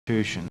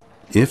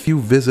If you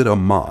visit a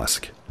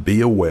mosque,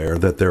 be aware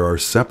that there are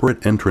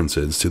separate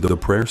entrances to the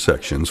prayer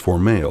sections for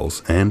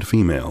males and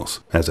females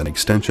as an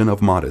extension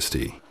of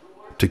modesty.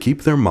 To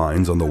keep their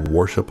minds on the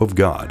worship of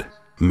God,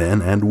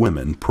 men and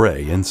women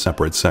pray in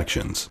separate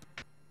sections.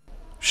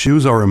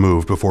 Shoes are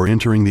removed before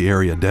entering the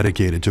area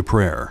dedicated to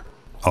prayer.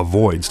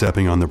 Avoid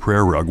stepping on the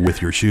prayer rug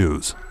with your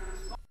shoes.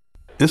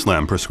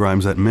 Islam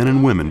prescribes that men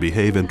and women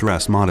behave and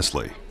dress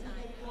modestly.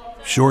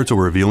 Shorts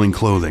or revealing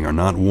clothing are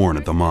not worn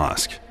at the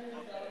mosque.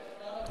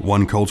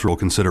 One cultural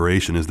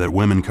consideration is that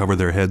women cover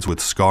their heads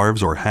with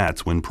scarves or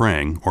hats when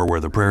praying or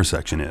where the prayer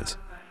section is.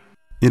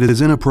 It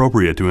is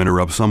inappropriate to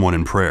interrupt someone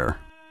in prayer.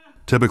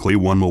 Typically,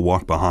 one will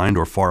walk behind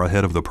or far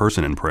ahead of the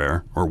person in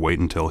prayer, or wait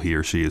until he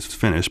or she is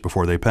finished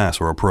before they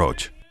pass or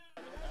approach.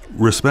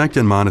 Respect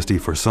and modesty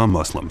for some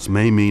Muslims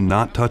may mean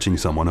not touching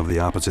someone of the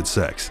opposite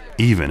sex,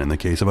 even in the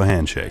case of a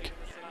handshake.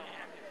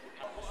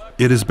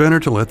 It is better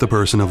to let the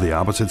person of the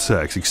opposite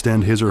sex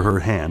extend his or her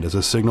hand as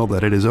a signal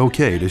that it is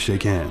okay to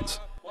shake hands.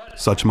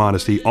 Such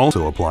modesty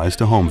also applies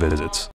to home visits.